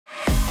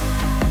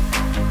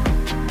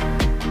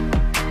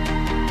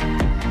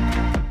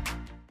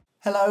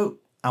Hello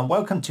and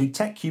welcome to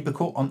Tech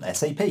Cubicle on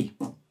SAP.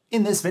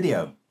 In this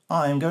video,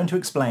 I am going to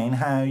explain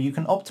how you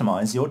can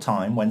optimize your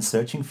time when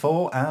searching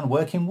for and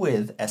working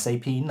with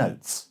SAP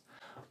Notes.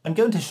 I'm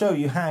going to show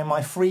you how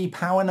my free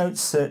Power Notes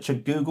Searcher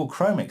Google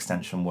Chrome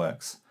extension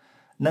works.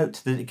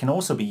 Note that it can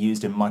also be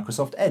used in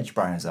Microsoft Edge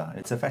browser.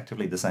 It's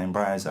effectively the same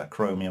browser,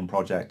 Chromium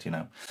project,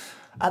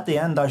 At the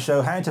end, I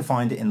show how to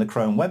find it in the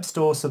Chrome Web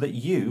Store so that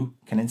you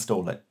can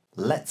install it.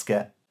 Let's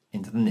get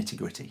into the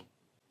nitty-gritty.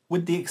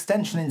 With the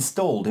extension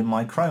installed in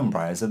my Chrome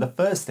browser, the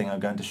first thing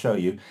I'm going to show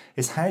you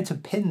is how to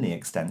pin the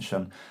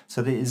extension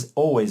so that it is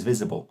always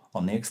visible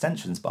on the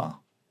extensions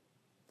bar.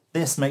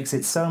 This makes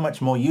it so much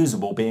more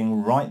usable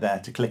being right there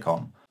to click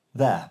on.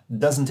 There,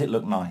 doesn't it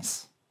look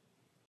nice?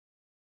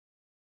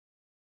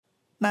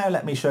 Now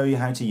let me show you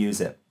how to use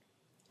it.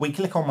 We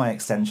click on my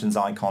extensions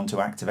icon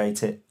to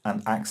activate it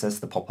and access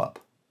the pop-up.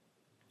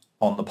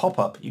 On the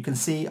pop-up you can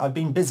see I've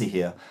been busy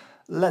here.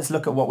 Let's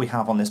look at what we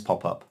have on this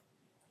pop-up.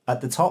 At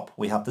the top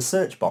we have the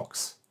search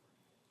box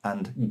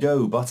and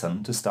Go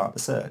button to start the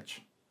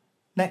search.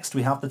 Next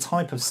we have the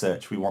type of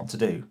search we want to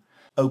do.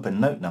 Open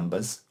Note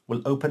Numbers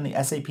will open the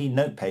SAP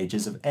note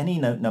pages of any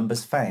note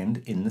numbers found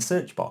in the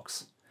search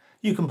box.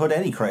 You can put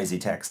any crazy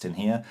text in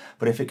here,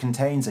 but if it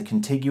contains a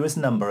contiguous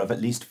number of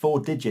at least 4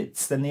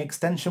 digits, then the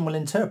extension will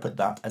interpret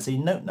that as a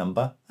note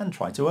number and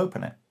try to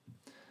open it.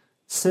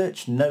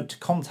 Search Note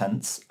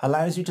Contents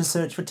allows you to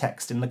search for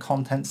text in the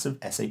contents of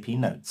SAP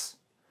Notes,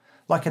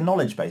 like a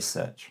knowledge-based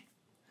search.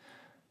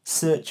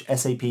 Search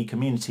SAP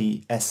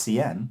Community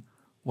SCN,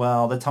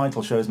 well, the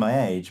title shows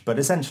my age, but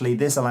essentially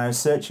this allows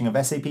searching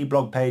of SAP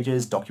blog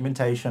pages,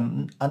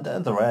 documentation, and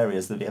other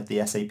areas of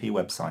the SAP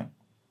website.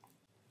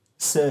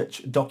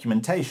 Search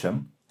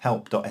Documentation,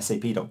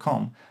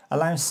 help.sap.com,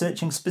 allows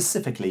searching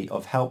specifically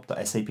of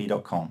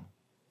help.sap.com.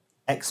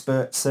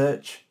 Expert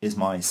Search is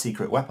my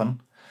secret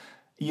weapon.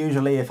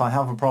 Usually if I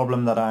have a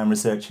problem that I am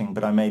researching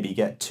but I maybe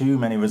get too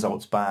many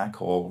results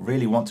back or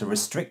really want to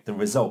restrict the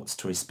results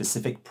to a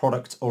specific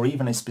product or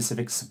even a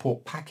specific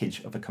support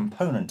package of a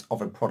component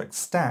of a product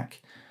stack,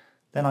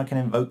 then I can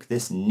invoke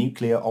this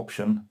nuclear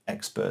option,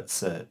 Expert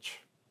Search.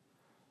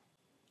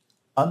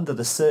 Under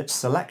the search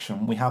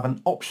selection we have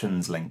an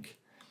options link.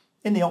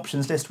 In the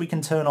options list we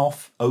can turn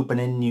off Open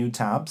in New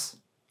Tabs.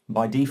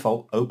 By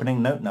default,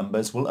 opening note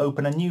numbers will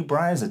open a new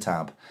browser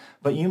tab,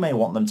 but you may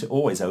want them to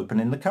always open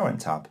in the current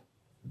tab.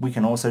 We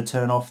can also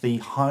turn off the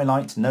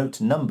Highlight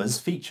Note Numbers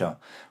feature,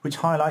 which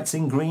highlights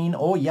in green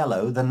or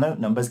yellow the note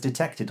numbers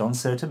detected on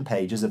certain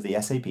pages of the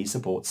SAP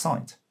support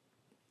site.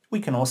 We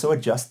can also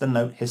adjust the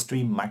note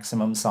history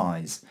maximum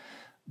size.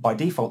 By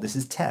default this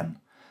is 10,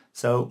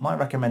 so my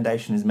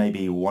recommendation is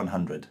maybe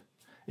 100.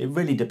 It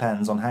really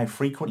depends on how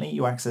frequently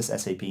you access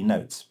SAP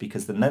Notes,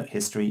 because the note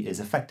history is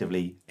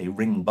effectively a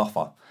ring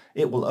buffer.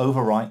 It will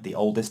overwrite the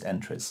oldest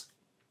entries.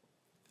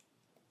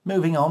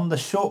 Moving on, the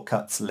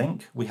Shortcuts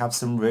link, we have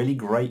some really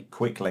great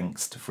quick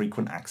links to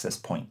frequent access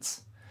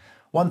points.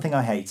 One thing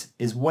I hate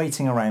is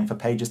waiting around for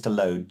pages to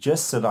load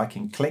just so that I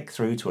can click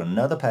through to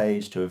another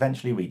page to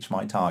eventually reach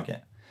my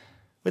target.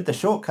 With the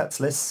Shortcuts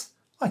lists,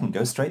 I can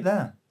go straight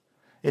there.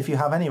 If you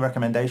have any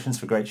recommendations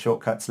for great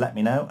shortcuts, let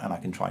me know and I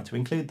can try to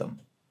include them.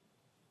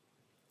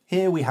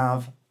 Here we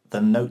have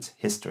the note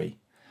history.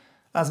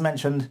 As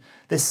mentioned,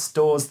 this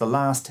stores the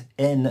last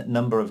n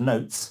number of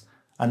notes,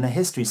 and the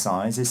history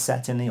size is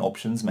set in the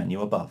options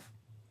menu above.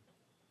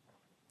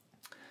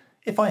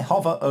 If I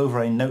hover over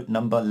a note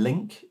number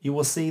link, you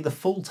will see the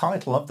full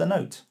title of the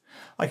note.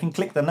 I can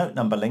click the note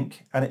number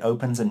link and it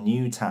opens a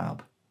new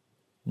tab.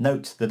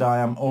 Note that I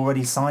am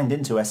already signed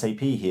into SAP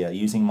here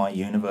using my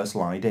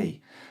Universal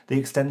ID. The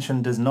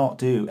extension does not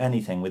do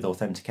anything with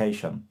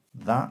authentication.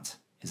 That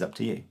is up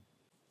to you.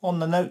 On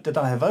the note that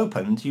I have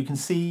opened, you can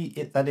see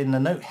that in the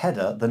note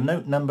header, the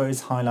note number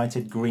is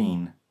highlighted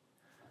green.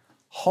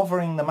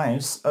 Hovering the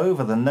mouse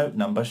over the note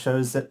number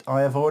shows that I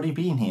have already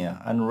been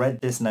here and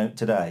read this note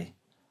today.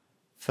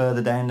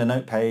 Further down the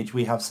note page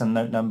we have some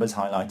note numbers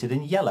highlighted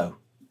in yellow.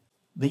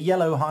 The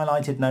yellow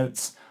highlighted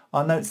notes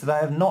are notes that I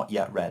have not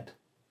yet read.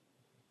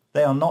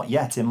 They are not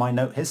yet in my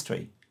note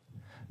history.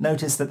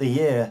 Notice that the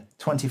year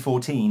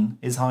 2014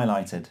 is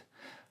highlighted.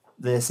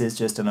 This is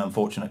just an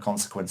unfortunate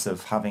consequence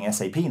of having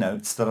SAP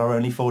notes that are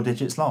only 4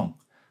 digits long.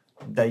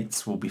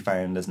 Dates will be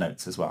found as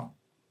notes as well.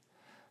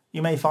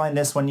 You may find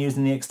this when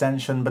using the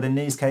extension, but in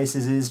these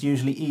cases it is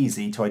usually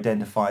easy to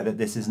identify that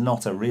this is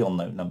not a real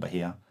note number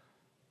here.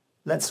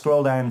 Let's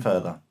scroll down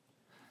further.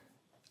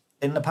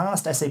 In the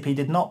past, SAP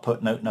did not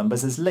put note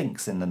numbers as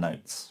links in the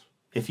notes.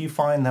 If you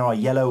find there are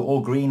yellow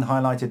or green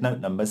highlighted note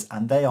numbers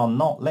and they are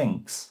not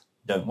links,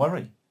 don't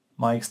worry.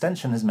 My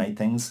extension has made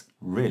things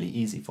really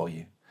easy for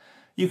you.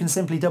 You can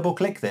simply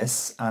double-click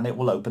this and it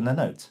will open the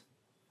note.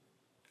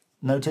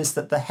 Notice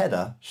that the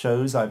header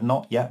shows I've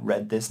not yet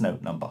read this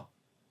note number.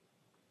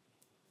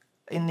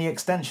 In the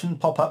extension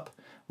pop-up,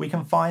 we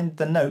can find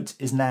the note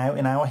is now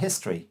in our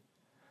history.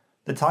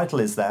 The title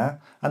is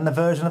there and the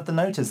version of the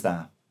note is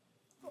there.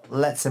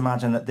 Let's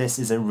imagine that this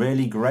is a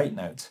really great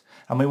note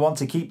and we want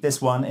to keep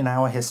this one in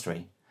our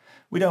history.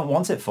 We don't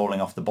want it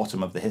falling off the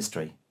bottom of the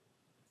history.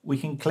 we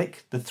can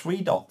click the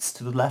three dots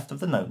to the left of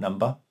the note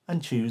number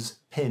and choose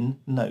Pin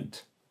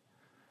Note.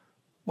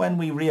 When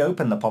we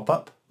reopen the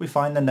pop-up, we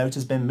find the note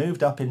has been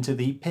moved up into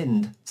the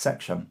Pinned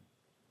section.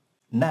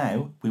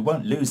 Now we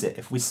won't lose it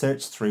if we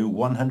search through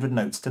 100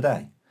 notes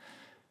today.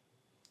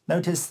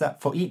 Notice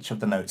that for each of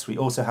the notes we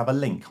also have a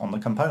link on the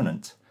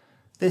component.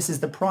 This is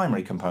the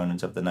primary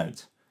component of the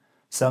note.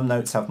 Some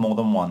notes have more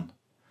than one.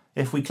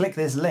 If we click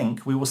this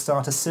link, we will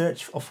start a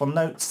search for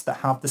notes that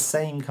have the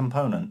same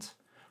component.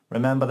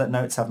 Remember that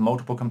notes have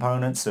multiple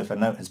components, so if a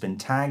note has been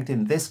tagged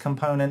in this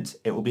component,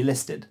 it will be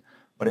listed,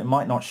 but it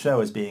might not show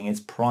as being its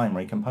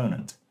primary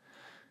component.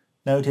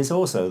 Notice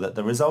also that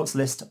the results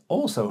list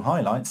also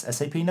highlights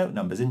SAP note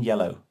numbers in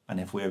yellow,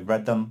 and if we have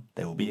read them,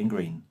 they will be in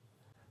green.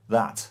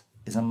 That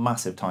is a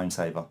massive time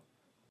saver.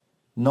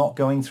 Not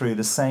going through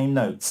the same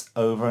notes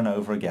over and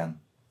over again.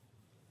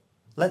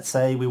 Let's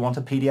say we want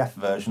a PDF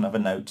version of a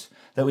note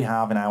that we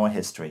have in our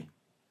history.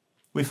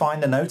 We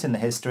find the note in the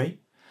history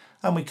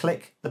and we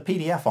click the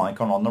PDF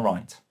icon on the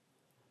right.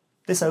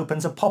 This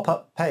opens a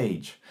pop-up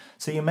page,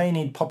 so you may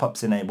need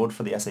pop-ups enabled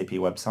for the SAP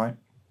website.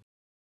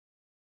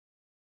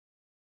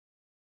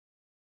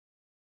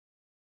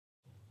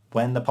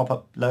 When the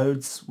pop-up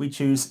loads, we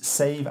choose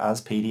Save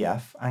as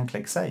PDF and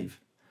click Save.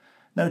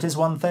 Notice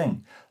one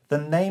thing, the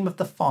name of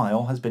the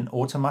file has been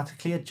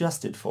automatically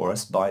adjusted for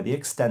us by the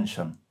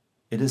extension.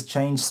 It has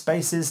changed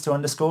spaces to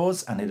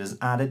underscores and it has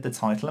added the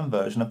title and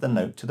version of the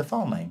note to the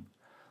file name.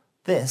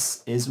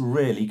 This is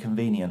really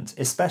convenient,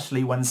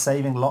 especially when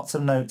saving lots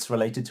of notes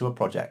related to a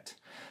project.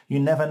 You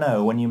never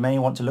know when you may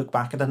want to look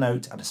back at a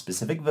note at a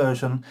specific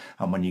version,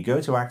 and when you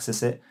go to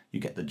access it, you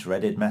get the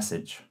dreaded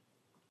message.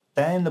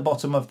 Down the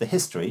bottom of the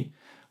history,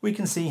 we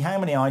can see how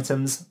many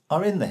items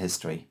are in the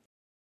history.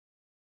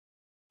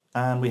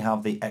 And we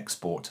have the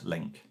export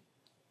link.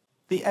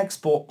 The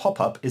export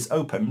pop-up is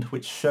opened,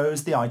 which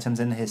shows the items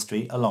in the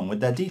history along with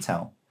their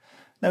detail.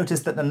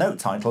 Notice that the note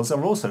titles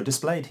are also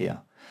displayed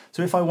here.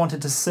 So if I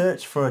wanted to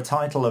search for a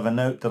title of a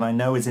note that I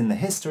know is in the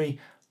history,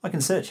 I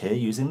can search here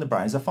using the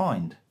browser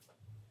find.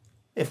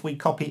 If we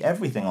copy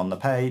everything on the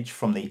page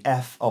from the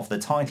F of the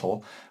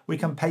title, we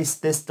can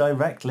paste this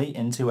directly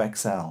into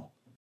Excel.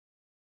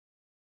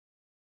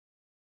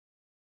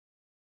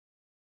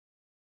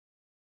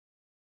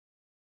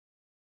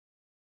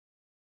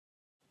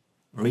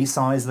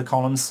 Resize the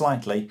columns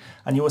slightly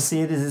and you will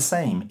see it is the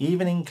same,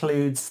 even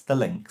includes the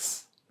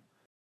links.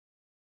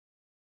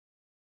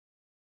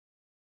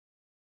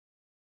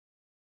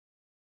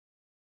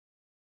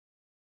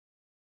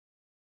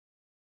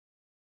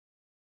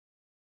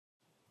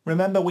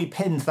 Remember we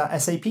pinned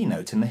that SAP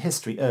note in the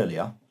history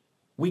earlier?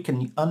 We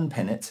can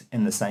unpin it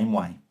in the same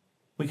way.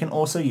 We can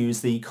also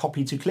use the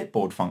copy to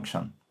clipboard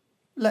function.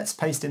 Let's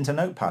paste into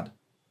Notepad.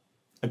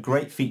 A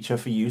great feature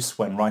for use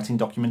when writing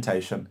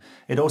documentation.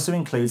 It also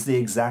includes the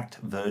exact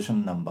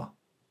version number.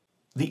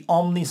 The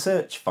Omni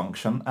Search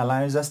function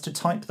allows us to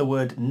type the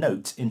word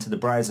note into the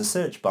browser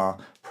search bar,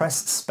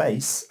 press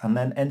space and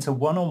then enter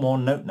one or more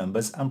note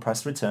numbers and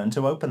press return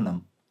to open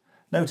them.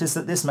 Notice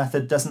that this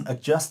method doesn't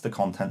adjust the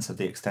contents of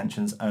the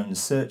extension's own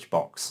search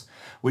box,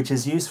 which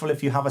is useful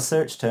if you have a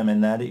search term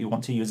in there that you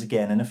want to use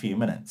again in a few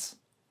minutes.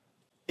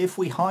 If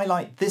we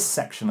highlight this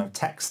section of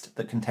text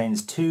that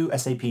contains two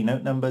SAP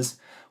note numbers,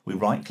 we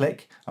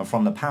right-click and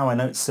from the Power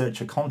Notes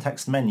Searcher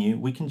context menu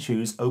we can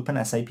choose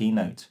Open SAP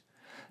Note.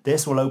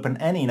 This will open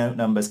any note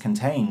numbers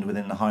contained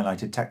within the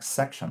highlighted text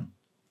section.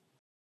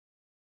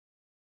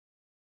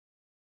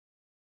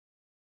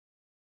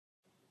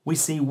 We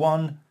see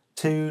 1,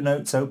 2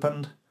 notes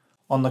opened.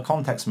 On the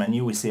context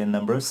menu we see a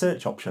number of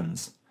search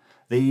options.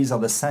 These are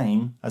the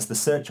same as the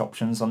search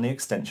options on the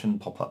extension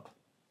pop-up.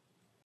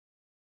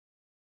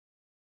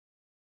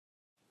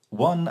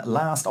 One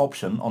last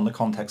option on the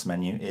context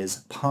menu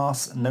is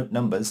Pass Note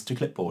Numbers to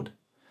Clipboard.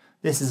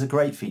 This is a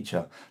great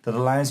feature that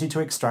allows you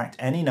to extract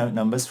any note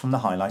numbers from the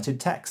highlighted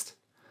text.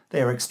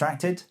 They are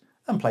extracted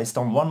and placed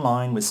on one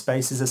line with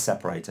spaces as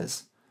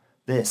separators.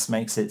 This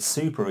makes it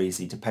super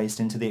easy to paste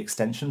into the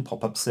extension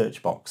pop-up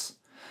search box.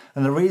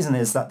 And the reason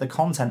is that the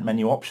content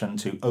menu option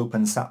to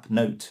Open SAP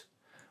Note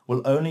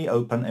will only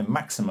open a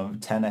maximum of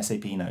 10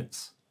 SAP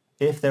notes.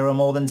 If there are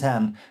more than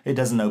 10, it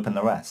doesn't open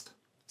the rest.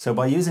 So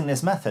by using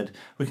this method,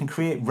 we can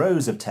create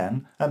rows of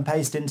 10 and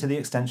paste into the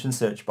extension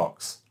search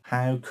box.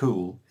 How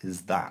cool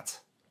is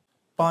that?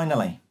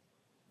 Finally,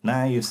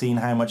 now you've seen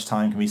how much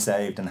time can be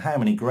saved and how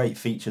many great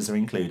features are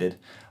included,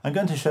 I'm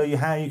going to show you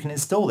how you can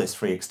install this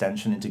free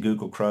extension into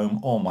Google Chrome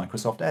or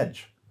Microsoft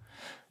Edge.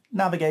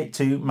 Navigate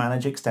to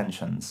Manage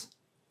Extensions.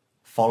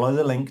 Follow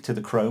the link to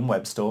the Chrome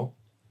Web Store.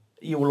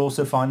 You will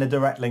also find a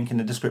direct link in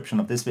the description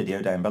of this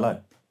video down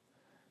below.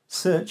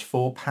 Search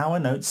for Power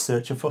Notes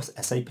Searcher for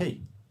SAP.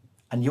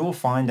 And you will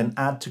find an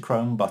Add to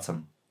Chrome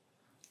button.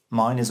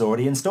 Mine is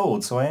already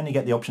installed, so I only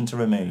get the option to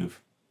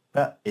remove.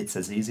 But it's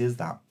as easy as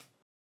that.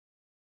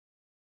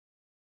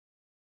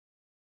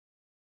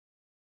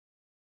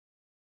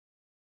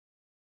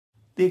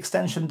 The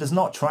extension does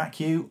not track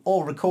you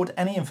or record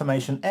any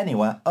information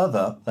anywhere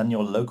other than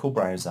your local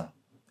browser.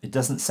 It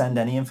doesn't send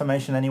any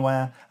information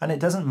anywhere, and it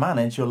doesn't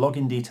manage your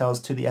login details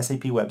to the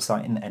SAP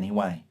website in any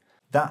way.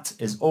 That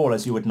is all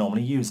as you would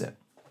normally use it.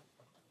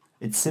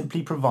 It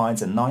simply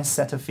provides a nice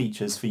set of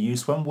features for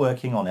use when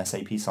working on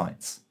SAP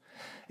sites.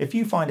 If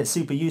you find it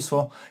super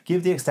useful,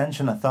 give the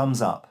extension a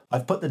thumbs up.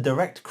 I've put the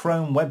direct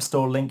Chrome web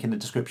store link in the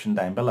description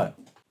down below.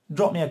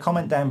 Drop me a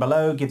comment down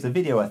below, give the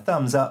video a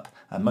thumbs up,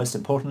 and most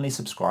importantly,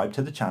 subscribe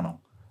to the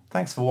channel.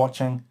 Thanks for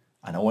watching,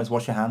 and always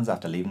wash your hands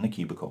after leaving the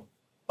cubicle.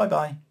 Bye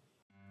bye.